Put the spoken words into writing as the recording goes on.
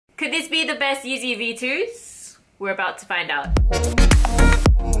Could this be the best Yeezy V2s? We're about to find out.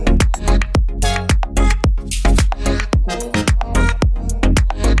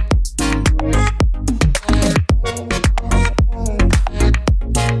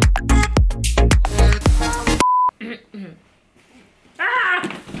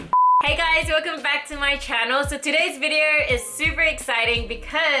 Hey guys, welcome back to my channel. So today's video is super exciting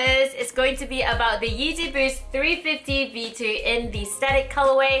because it's going to be about the Yeezy Boost 350 V2 in the static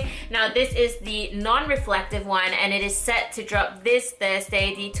colorway. Now this is the non-reflective one and it is set to drop this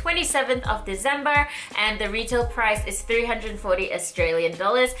Thursday, the 27th of December, and the retail price is 340 Australian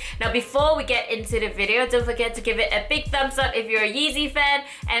dollars. Now before we get into the video, don't forget to give it a big thumbs up if you're a Yeezy fan,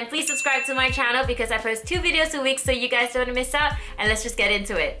 and please subscribe to my channel because I post 2 videos a week so you guys don't miss out, and let's just get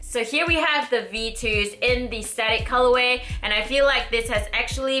into it. So here we have the V2s in the static colorway, and I feel like this has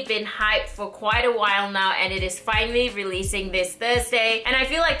actually been hyped for quite a while now, and it is finally releasing this Thursday, and I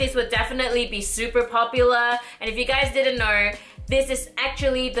feel like this would definitely be super popular. And if you guys didn't know, this is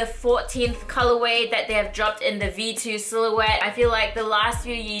actually the 14th colorway that they have dropped in the V2 silhouette. I feel like the last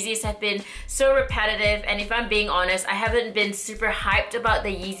few Yeezys have been so repetitive, and if I'm being honest, I haven't been super hyped about the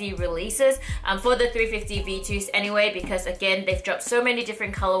Yeezy releases for the 350 V2s anyway, because again, they've dropped so many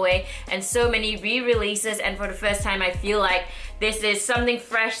different colorway and so many re-releases, and for the first time I feel like this is something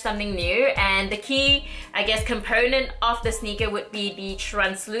fresh, something new. And the key, I guess, component of the sneaker would be the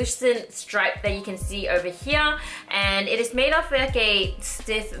translucent stripe that you can see over here, and it is made of like a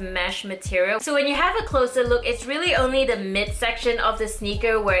stiff mesh material. So when you have a closer look, it's really only the midsection of the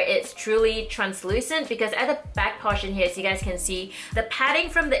sneaker where it's truly translucent, because at the back portion here, as you guys can see, the padding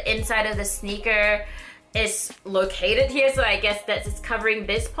from the inside of the sneaker is located here, so I guess that's just covering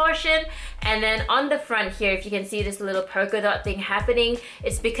this portion. And then on the front here, if you can see this little polka dot thing happening,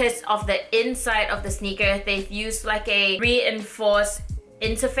 it's because of the inside of the sneaker. They've used like a reinforced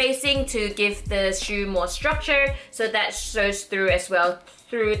interfacing to give the shoe more structure, so that shows through as well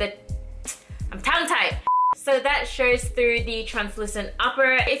through the... I'm tongue-tied! So that shows through the translucent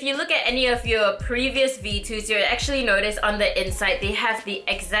upper. If you look at any of your previous V2s, you'll actually notice on the inside they have the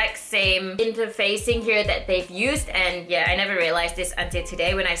exact same interfacing here that they've used. And yeah, I never realized this until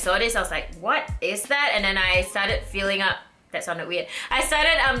today. When I saw this, I was like, what is that? And then I started feeling up. That sounded weird. I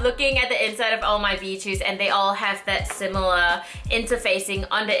started looking at the inside of all my V2s, and they all have that similar interfacing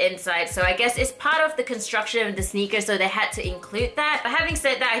on the inside. So I guess it's part of the construction of the sneaker, so they had to include that. But having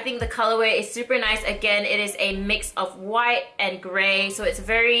said that, I think the colorway is super nice. Again, it is a mix of white and gray, so it's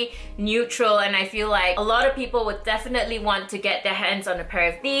very neutral, and I feel like a lot of people would definitely want to get their hands on a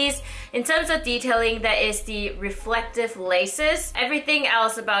pair of these. In terms of detailing, that is the reflective laces. Everything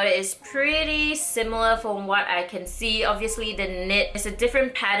else about it is pretty similar from what I can see. Obviously, the knit is a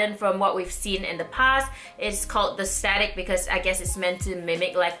different pattern from what we've seen in the past. It's called the static because I guess it's meant to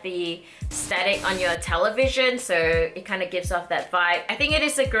mimic like the static on your television, so it kind of gives off that vibe. I think it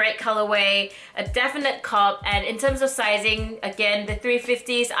is a great colorway, a definite cop, and in terms of sizing, again, the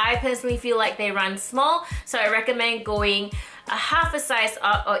 350s, I personally feel like they run small, so I recommend going a half a size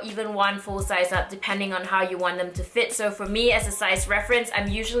up or even one full size up depending on how you want them to fit. So for me, as a size reference, I'm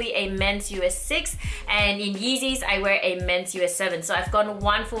usually a men's US 6, and in Yeezys I wear a men's US 7, so I've gone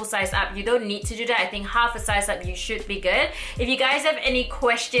one full size up. You don't need to do that. I think half a size up you should be good. If you guys have any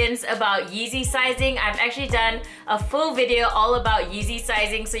questions about Yeezy sizing, I've actually done a full video all about Yeezy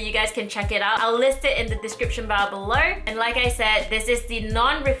sizing, so you guys can check it out. I'll list it in the description bar below. And like I said, this is the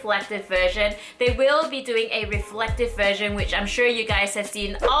non-reflective version. They will be doing a reflective version, which I'm sure you guys have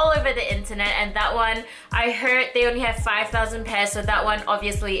seen all over the internet, and that one, I heard they only have 5,000 pairs, so that one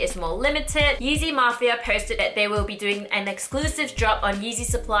obviously is more limited. Yeezy Mafia posted that they will be doing an exclusive drop on Yeezy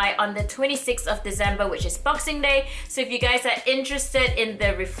Supply on the 26th of December, which is Boxing Day. So if you guys are interested in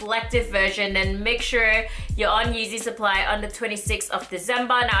the reflective version, then make sure you're on Yeezy Supply on the 26th of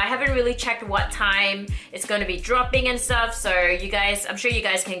December. Now, I haven't really checked what time it's going to be dropping and stuff, so you guys, I'm sure you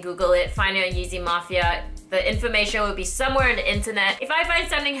guys can Google it, find it on Yeezy Mafia. The information will be somewhere on the internet. If I find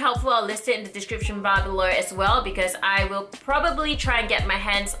something helpful, I'll list it in the description bar below as well, because I will probably try and get my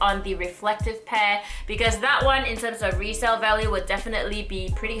hands on the reflective pair, because that one in terms of resale value would definitely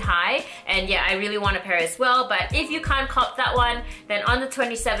be pretty high, and yeah, I really want a pair as well. But if you can't cop that one, then on the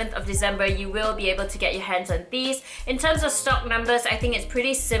 27th of December you will be able to get your hands on these. In terms of stock numbers, I think it's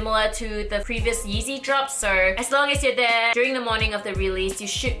pretty similar to the previous Yeezy drops, so as long as you're there during the morning of the release, you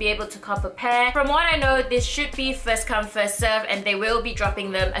should be able to cop a pair. From what I know, this this should be first come first serve, and they will be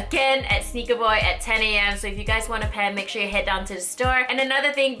dropping them again at Sneaker Boy at 10 AM. So if you guys want a pair, make sure you head down to the store. And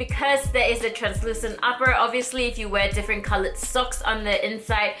another thing, because there is a translucent upper, obviously if you wear different colored socks on the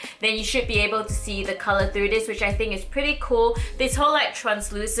inside, then you should be able to see the color through this, which I think is pretty cool. This whole like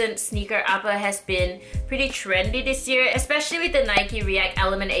translucent sneaker upper has been pretty trendy this year, especially with the Nike React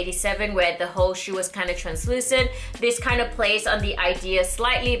Element 87 where the whole shoe was kind of translucent. This kind of plays on the idea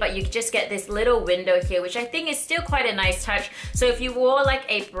slightly, but you just get this little window here, which I think is still quite a nice touch. So if you wore like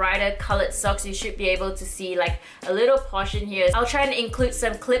a brighter colored socks, you should be able to see like a little portion here. I'll try and include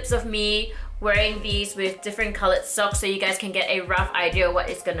some clips of me wearing these with different colored socks so you guys can get a rough idea of what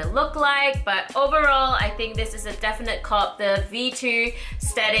it's gonna look like. But overall, I think this is a definite cop. The V2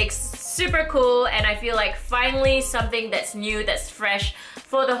 Statics, super cool, and I feel like finally something that's new, that's fresh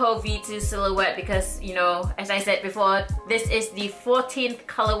for the whole V2 silhouette, because, you know, as I said before, this is the 14th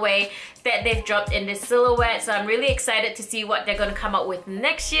colorway that they've dropped in this silhouette, so I'm really excited to see what they're gonna come up with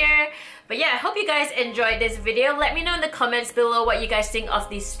next year. But yeah, I hope you guys enjoyed this video. Let me know in the comments below what you guys think of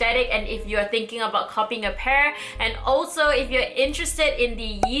the Static, and if you're thinking about copying a pair. And also, if you're interested in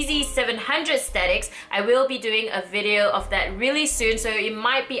the Yeezy 700 Statics, I will be doing a video of that really soon, so it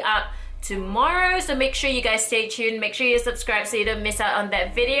might be up tomorrow, so make sure you guys stay tuned. Make sure you subscribe so you don't miss out on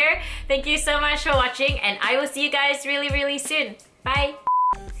that video. Thank you so much for watching, and I will see you guys really soon. Bye.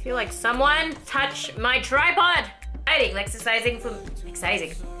 I feel like someone touched my tripod. Exercising.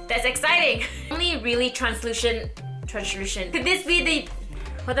 That's exciting. Only really translucent. Could this be the,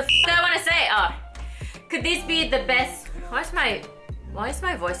 what the f do I want to say? Oh, could this be the best? Why is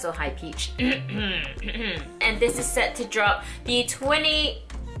my voice so high pitched? And this is set to drop the 20.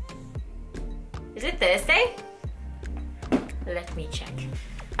 Is it Thursday? Let me check.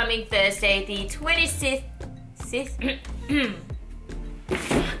 Coming Thursday, the 26th.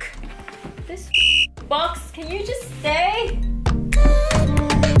 Fuck. This box, can you just stay?